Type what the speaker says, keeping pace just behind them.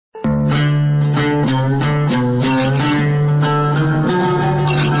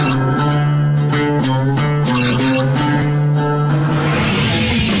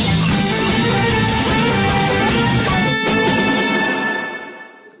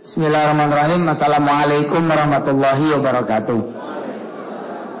Bismillahirrahmanirrahim. Assalamualaikum warahmatullahi wabarakatuh.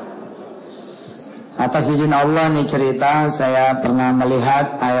 Atas izin Allah nih cerita, saya pernah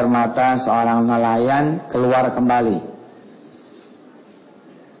melihat air mata seorang nelayan keluar kembali.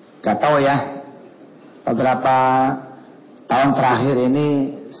 Gak tahu ya, beberapa tahun terakhir ini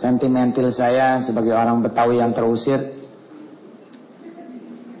sentimental saya sebagai orang Betawi yang terusir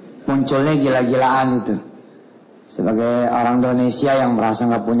munculnya gila-gilaan gitu. Sebagai orang Indonesia yang merasa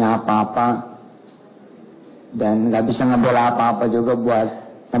gak punya apa-apa dan gak bisa ngebela apa-apa juga buat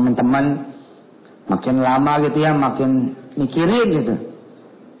teman-teman, makin lama gitu ya makin mikirin gitu.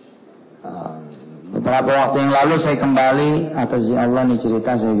 Beberapa waktu yang lalu saya kembali, atas izin Allah nih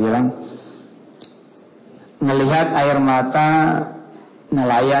cerita, saya bilang ngelihat air mata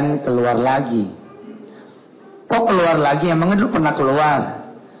nelayan keluar lagi. Kok keluar lagi? Emangnya dulu pernah keluar?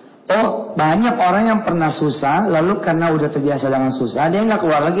 Oh, banyak orang yang pernah susah, lalu karena udah terbiasa dengan susah, dia nggak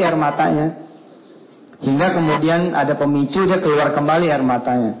keluar lagi air matanya. Hingga kemudian ada pemicu, dia keluar kembali air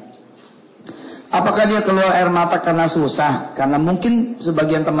matanya. Apakah dia keluar air mata karena susah? Karena mungkin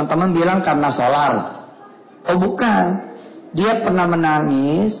sebagian teman-teman bilang karena solar. Oh bukan, dia pernah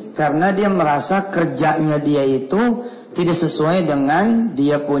menangis karena dia merasa kerjanya dia itu tidak sesuai dengan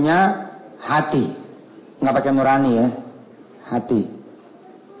dia punya hati. Nggak pakai nurani ya, hati.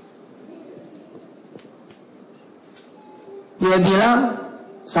 Dia bilang,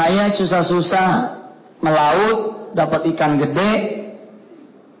 saya susah-susah melaut, dapat ikan gede,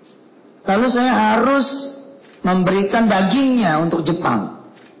 lalu saya harus memberikan dagingnya untuk Jepang,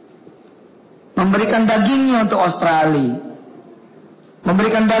 memberikan dagingnya untuk Australia,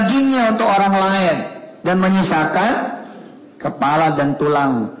 memberikan dagingnya untuk orang lain, dan menyisakan kepala dan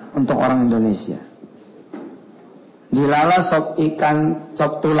tulang untuk orang Indonesia. Dilala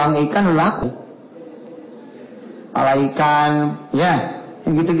sop tulang ikan laku. Kepala ikan, ya,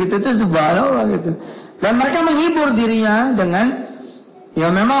 yang gitu-gitu itu subhanallah gitu. Dan mereka menghibur dirinya dengan, ya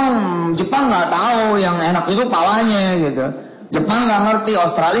memang Jepang nggak tahu yang enak itu palanya gitu. Jepang nggak ngerti,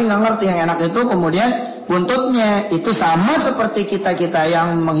 Australia nggak ngerti yang enak itu kemudian buntutnya. Itu sama seperti kita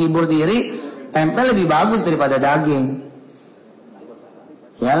yang menghibur diri, tempe lebih bagus daripada daging.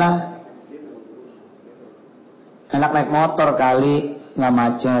 Yalah, enak naik motor kali, nggak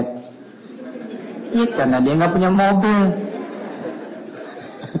macet. Iya, karena dia nggak punya mobil.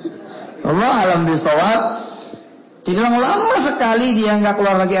 Allah alam bisawab. Tidak lama sekali dia nggak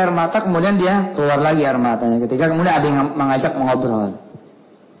keluar lagi air mata, kemudian dia keluar lagi air matanya. Ketika kemudian ada yang mengajak mengobrol.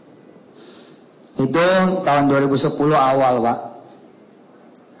 Itu tahun 2010 awal, Pak.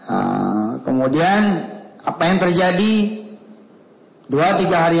 Kemudian apa yang terjadi?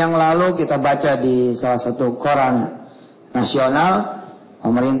 2-3 hari yang lalu kita baca di salah satu koran nasional.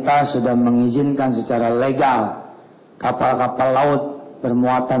 Pemerintah sudah mengizinkan secara legal kapal-kapal laut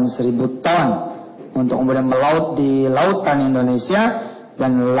bermuatan 1000 ton untuk kemudian melaut di lautan Indonesia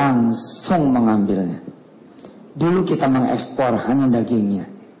dan langsung mengambilnya. Dulu kita mengekspor hanya dagingnya.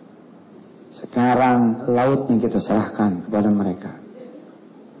 Sekarang lautnya kita serahkan kepada mereka.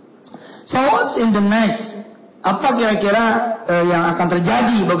 So what's in the next? Apa kira-kira yang akan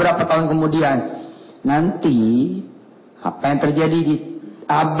terjadi beberapa tahun kemudian? Nanti apa yang terjadi di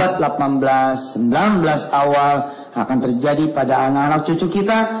abad 18, 19 awal akan terjadi pada anak-anak cucu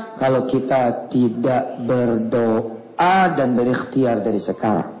kita kalau kita tidak berdoa dan berikhtiar dari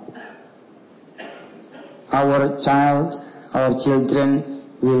sekarang. Our children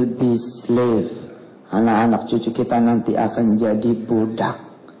will be slave. Anak-anak cucu kita nanti akan jadi budak.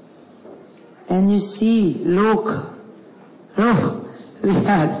 And you see, look,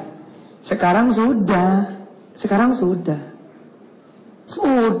 lihat. Sekarang sudah.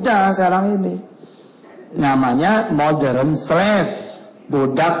 Sudah sekarang ini. Namanya modern slave.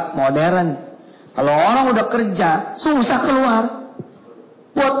 Budak modern. Kalau orang udah kerja, susah keluar.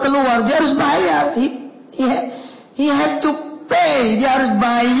 Buat keluar, dia harus bayar. He have to pay. Dia harus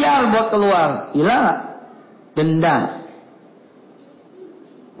bayar buat keluar. Gila gak? Denda.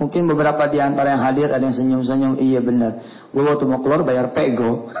 Mungkin beberapa di antara yang hadir ada yang senyum-senyum. Iya benar. Gue waktu mau keluar bayar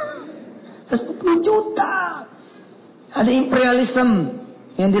pego. 10 juta. Ada imperialisme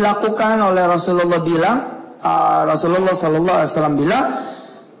yang dilakukan oleh Rasulullah bilang, Rasulullah sallallahu alaihi wasallam bilang,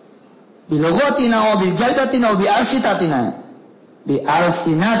 bilogotina wa bil jaldatina wa bi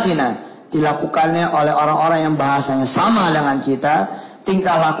alsinatina, dilakukannya oleh orang-orang yang bahasanya sama dengan kita,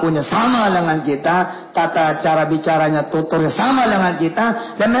 tingkah lakunya sama dengan kita, tata cara bicaranya tuturnya sama dengan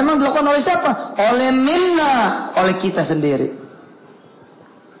kita, dan memang dilakukan oleh siapa? Oleh minna, oleh kita sendiri.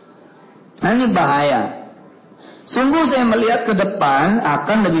 Nah ini bahaya. Sungguh saya melihat ke depan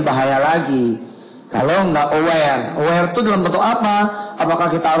akan lebih bahaya lagi. Kalau nggak aware. Aware itu dalam bentuk apa?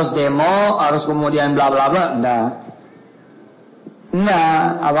 Apakah kita harus demo, harus kemudian bla bla bla? Enggak.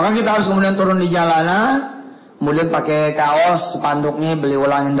 Apakah kita harus kemudian turun di jalanan, kemudian pakai kaos spanduknya beli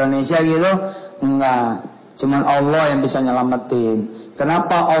ulang Indonesia gitu? Enggak. Cuman Allah yang bisa nyelamatin.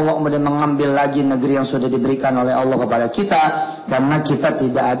 Kenapa Allah kemudian mengambil lagi negeri yang sudah diberikan oleh Allah kepada kita? Karena kita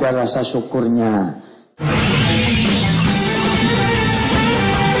tidak ada rasa syukurnya.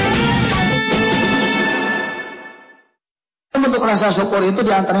 Bentuk rasa syukur itu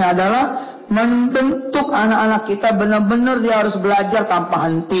diantaranya adalah membentuk anak-anak kita benar-benar dia harus belajar tanpa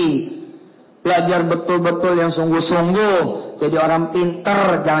henti. Belajar betul-betul yang sungguh-sungguh. Jadi orang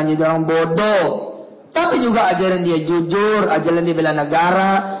pintar, jangan jadi orang bodoh. Tapi juga ajarin dia jujur, ajarin dia bela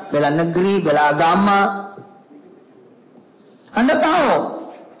negara, bela negeri, bela agama. Anda tahu,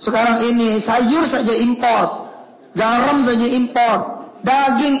 sekarang ini sayur saja import, garam saja import,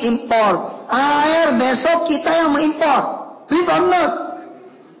 daging import, air besok kita yang mengimport. Believe or not?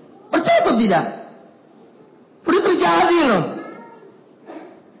 Percaya atau tidak? Udah terjadi loh.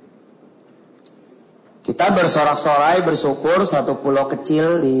 Kita bersorak-sorai bersyukur satu pulau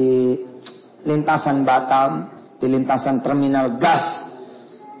kecil di lintasan Batam, di lintasan terminal gas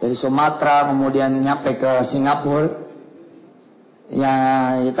dari Sumatera kemudian nyampe ke Singapura. Ya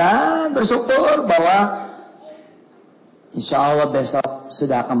kita bersyukur bahwa insya Allah besok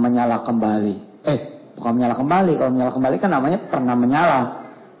sudah akan menyala kembali. Bukan menyala kembali. Kalau menyala kembali kan namanya pernah menyala.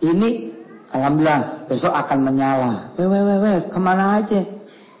 Ini alhamdulillah besok akan menyala. Kemana aja?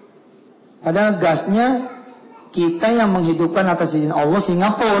 Padahal gasnya kita yang menghidupkan atas izin Allah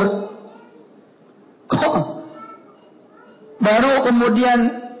Singapura. Kok baru kemudian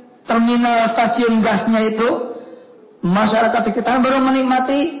terminal stasiun gasnya itu masyarakat sekitar baru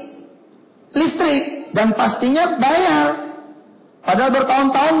menikmati listrik dan pastinya bayar. Padahal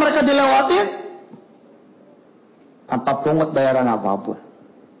bertahun-tahun mereka dilewatin tanpa pungut bayaran apapun.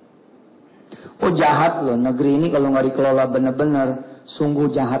 Oh jahat loh negeri ini kalau nggak dikelola benar-benar,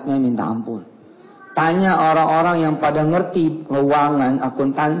 sungguh jahatnya minta ampun. Tanya orang-orang yang pada ngerti keuangan,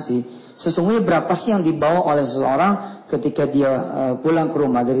 akuntansi, sesungguhnya berapa sih yang dibawa oleh seseorang ketika dia pulang ke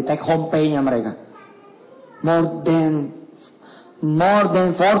rumah dari take home pay-nya mereka? More than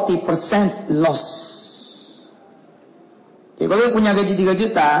 40% loss. Jadi kalau punya gaji 3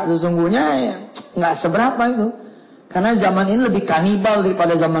 juta, sesungguhnya ya, nggak seberapa itu. Karena zaman ini lebih kanibal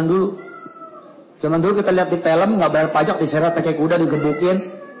daripada zaman dulu. Zaman dulu kita lihat di film, nggak bayar pajak, diseret pakai kuda,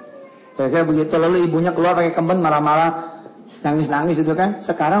 digebukin. Kayak begitu, lalu ibunya keluar pakai kemben, marah-marah, nangis-nangis itu kan.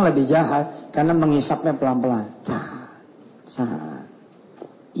 Sekarang lebih jahat, karena menghisapnya pelan-pelan.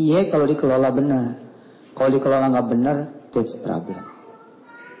 Iya kalau dikelola benar. Kalau dikelola nggak benar, that's problem.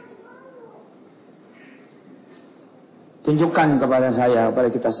 Tunjukkan kepada saya, kepada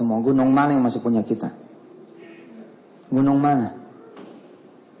kita semua, gunung mana yang masih punya kita? Gunung mana?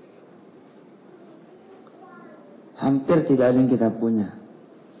 Hampir tidak ada yang kita punya.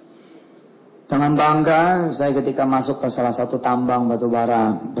 Dengan bangga, saya ketika masuk ke salah satu tambang batu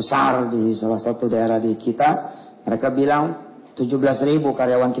bara besar di salah satu daerah di kita, mereka bilang 17.000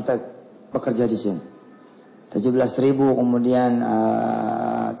 karyawan kita bekerja di sini. 17.000 kemudian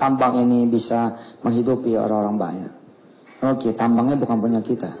tambang ini bisa menghidupi orang-orang banyak. Oke, tambangnya bukan punya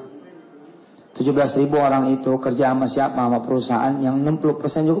kita. 17.000 orang itu kerja sama siapa? Sama perusahaan yang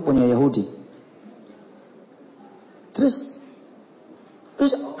 60% juga punya Yahudi. Terus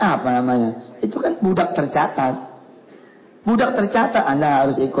apa namanya? Itu kan budak tercatat. Budak tercatat, Anda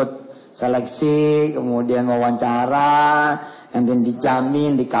harus ikut seleksi, kemudian wawancara, and then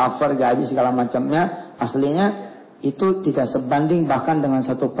dijamin, di cover gaji segala macamnya. Aslinya itu tidak sebanding bahkan dengan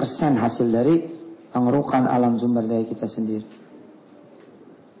 1% hasil dari pengerukan alam sumber daya kita sendiri.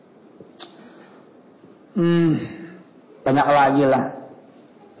 Banyak lagi lah.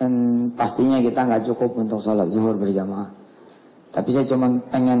 Dan pastinya kita nggak cukup untuk sholat zuhur berjamaah. Tapi saya cuma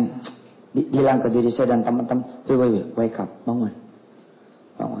pengen bilang ke diri saya dan teman-teman, wake up, bangun.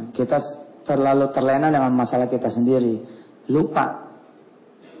 Kita terlalu terlena dengan masalah kita sendiri, lupa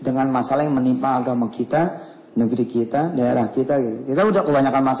dengan masalah yang menimpa agama kita, negeri kita, daerah kita. Gitu. Kita udah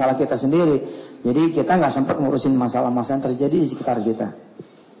kebanyakan masalah kita sendiri, jadi kita nggak sempat ngurusin masalah-masalah yang terjadi di sekitar kita.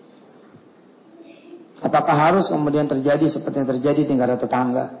 Apakah harus kemudian terjadi seperti yang terjadi di negara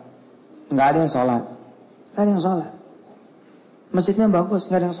tetangga? Nggak ada yang sholat, nggak ada yang sholat. Masjidnya bagus,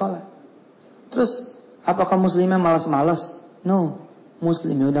 nggak ada yang sholat. Terus, apakah muslimnya malas-malas? No,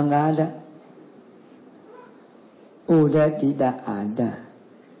 muslimnya udah nggak ada. Udah tidak ada.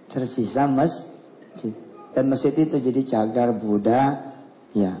 Tersisa masjid. Dan masjid itu jadi cagar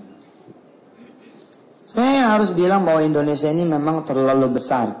budaya. Saya harus bilang bahwa Indonesia ini memang terlalu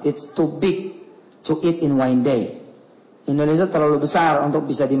besar. It's too big to eat in one day. Indonesia terlalu besar untuk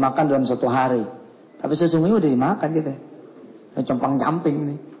bisa dimakan dalam satu hari. Tapi sesungguhnya udah dimakan gitu. Compang-camping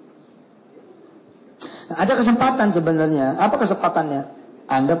nih. Nah, ada kesempatan sebenarnya. Apa kesempatannya?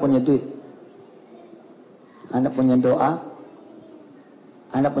 Anda punya duit. Anda punya doa.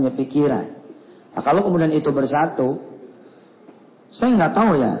 Anda punya pikiran. Nah, kalau kemudian itu bersatu, saya nggak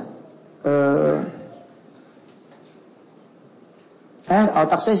tahu ya.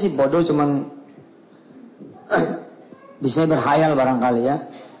 Otak saya sih bodoh, cuman bisa berhayal barangkali ya.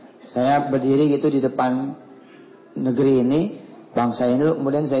 Saya berdiri gitu di depan negeri ini, bangsa ini,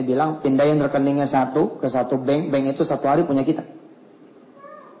 kemudian saya bilang pindahin rekeningnya satu ke satu bank itu satu hari punya kita.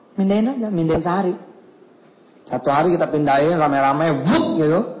 Pindahin aja, pindahin sehari. Satu hari kita pindahin rame-rame, wuk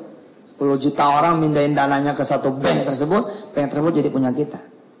gitu. 10 juta orang pindahin dananya ke satu bank tersebut jadi punya kita.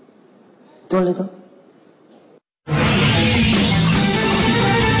 Betul itu.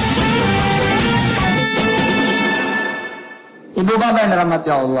 Ibu bapak yang dirahmati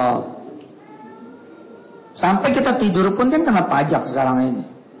Allah. Sampai kita tidur pun kan kena pajak sekarang ini.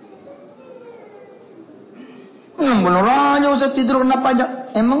 Bener aja usah tidur kena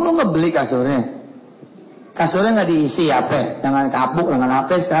pajak. Emang lu nggak beli kasurnya? Kasurnya nggak diisi apa? Dengan kapuk, dengan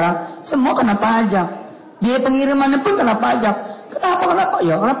apa sekarang? Semua kena pajak. Biaya pengirimannya pun kena pajak. Kenapa?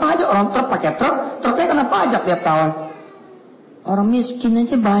 Ya kena pajak. Orang truk pakai truknya kena pajak tiap tahun. Orang miskin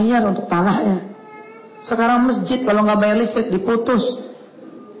aja bayar untuk tanahnya. Sekarang masjid kalau nggak bayar listrik diputus.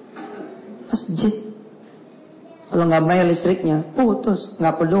 Masjid kalau nggak bayar listriknya putus,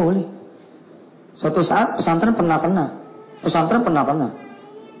 nggak peduli. Suatu saat pesantren pernah kena.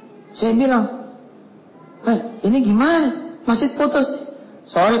 Saya bilang, ini gimana? Masjid putus.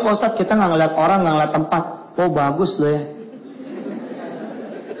 Sorry Pak Ustadz, kita nggak ngeliat orang, nggak ngeliat tempat. Oh bagus loh ya.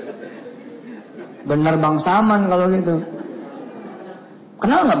 Bener Bang Saman kalau gitu.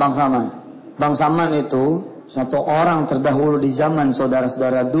 Kenal nggak Bang Saman? Bang Saman itu satu orang terdahulu di zaman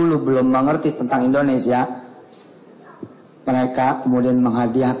saudara-saudara dulu belum mengerti tentang Indonesia. Mereka kemudian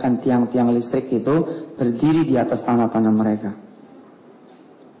menghadiahkan tiang-tiang listrik itu berdiri di atas tanah-tanah mereka.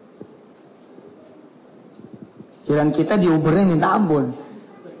 Giliran kita diubernya minta ampun.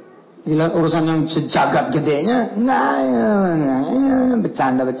 Gila urusan yang sejagat gedenya, enggak,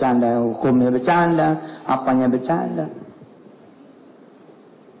 bercanda, hukumnya bercanda, apanya bercanda.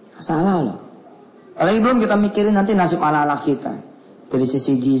 Salah loh. Apalagi belum kita mikirin nanti nasib anak-anak kita. Dari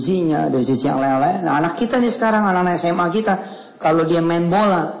sisi gizinya, dari sisi yang lain-lain. Nah, anak kita nih sekarang, anak-anak SMA kita, kalau dia main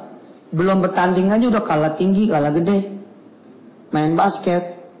bola, belum bertanding aja udah kalah tinggi, kalah gede. Main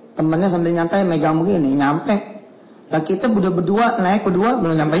basket, temennya sambil nyantai megang begini, nyampe. Lah kita udah berdua, naik berdua,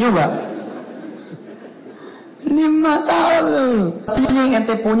 belum nyampe juga. Ini masalah loh. Ini yang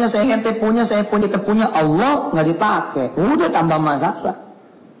ente punya, saya punya, Allah nggak dipakai. Udah tambah masalah.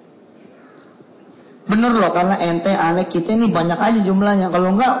 Bener loh, karena ente aneh kita ini banyak aja jumlahnya.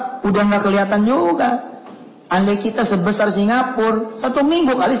 Kalau enggak, udah nggak kelihatan juga. Andai kita sebesar Singapura, 1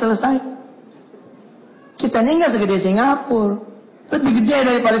 minggu kali selesai. Kita ini nggak segede Singapura, lebih gede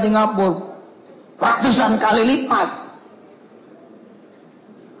daripada Singapura, ratusan kali lipat.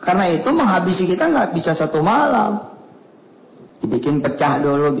 Karena itu menghabisi kita nggak bisa 1 malam. Dibikin pecah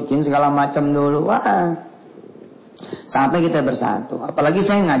dulu, bikin segala macam dulu, wah. Sampai kita bersatu. Apalagi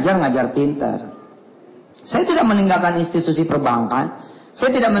saya ngajar Pintar. Saya tidak meninggalkan institusi perbankan,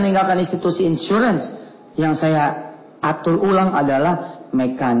 saya tidak meninggalkan institusi insurance. Yang saya atur ulang adalah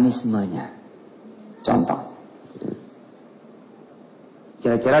mekanismenya. Contoh,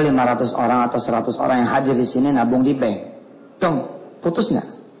 kira-kira 500 orang atau 100 orang yang hadir di sini nabung di bank. Dong, putus nggak?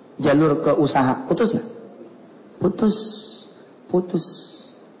 Jalur ke usaha, putus nggak? Putus.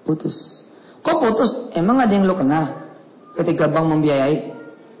 Kok putus? Emang ada yang lo kenal ketika bank membiayai?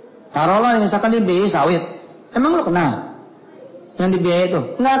 Taruhlah misalkan dia biayai sawit. Emang lo kenal yang dibiayai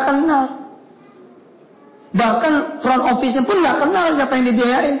itu? Nggak kenal. Bahkan front office-nya pun nggak kenal siapa yang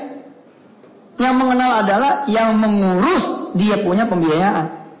dibiayai. Yang mengenal adalah yang mengurus dia punya pembiayaan.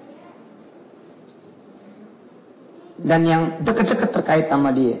 Dan yang dekat-dekat terkait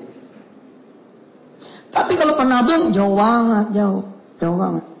sama dia. Tapi kalau penabung jauh banget.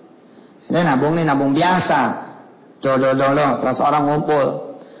 Ini nabung biasa. Jodoh, 100 orang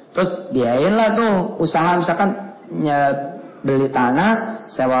ngumpul. Terus biayain lah tuh usaha misalkan beli tanah,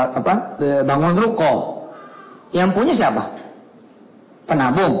 sewa bangun ruko. Yang punya siapa?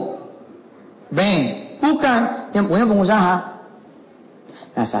 Penabung. Bank. Bukan, yang punya pengusaha.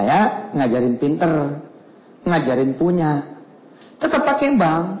 Nah, saya ngajarin Pintar, ngajarin Punya. Tetap pakai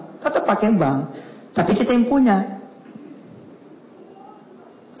bank. Tapi kita yang punya.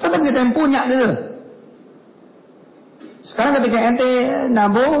 Tetap kita yang punya gitu. Sekarang ketika ente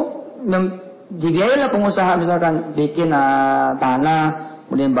nabung dibiayailah pengusaha misalkan bikin tanah,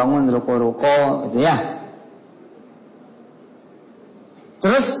 kemudian bangun ruko-ruko gitu ya.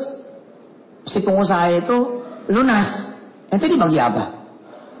 Terus si pengusaha itu lunas, ente dibagi apa?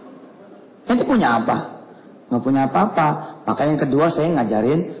 Ente punya apa? Nggak punya apa-apa. Maka yang kedua saya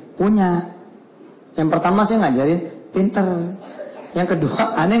ngajarin punya. Yang pertama saya ngajarin pinter. Yang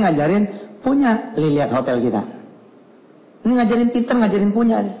kedua aneh ngajarin punya. Lihat hotel kita. Ini ngajarin pinter, ngajarin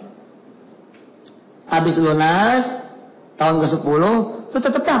punya nih. Habis lunas tahun ke-10 itu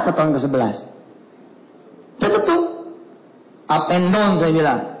tetap dapat tahun ke-11. Tetap tuh up and down saya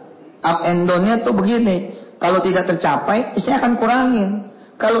bilang. Up and down-nya tuh begini. Kalau tidak tercapai, saya akan kurangin.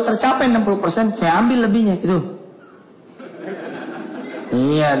 Kalau tercapai 60%, saya ambil lebihnya. Itu.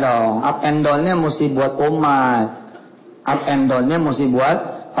 Iya dong. Up and down-nya mesti buat umat. Up and down-nya mesti buat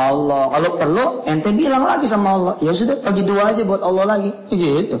Allah. Kalau perlu, ente bilang lagi sama Allah. Ya sudah, bagi 2 aja buat Allah lagi.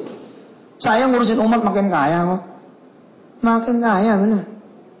 Gitu. Saya ngurusin umat makin kaya kok. Makin kaya bener.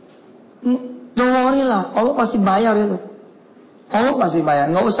 Don't worry lah. Allah pasti bayar itu. Allah pasti bayar.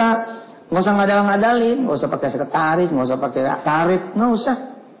 Nggak usah ngadal-ngadalin. Nggak usah pakai sekretaris. Nggak usah pakai karib. Nggak usah.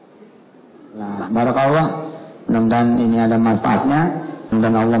 Nah, barakallah. Mudah-mudahan ini ada manfaatnya.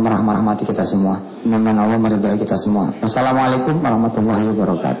 Mudah-mudahan Allah merahmati kita semua. Mudah-mudahan Allah meridai kita semua. Wassalamualaikum warahmatullahi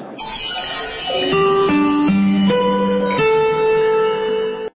wabarakatuh.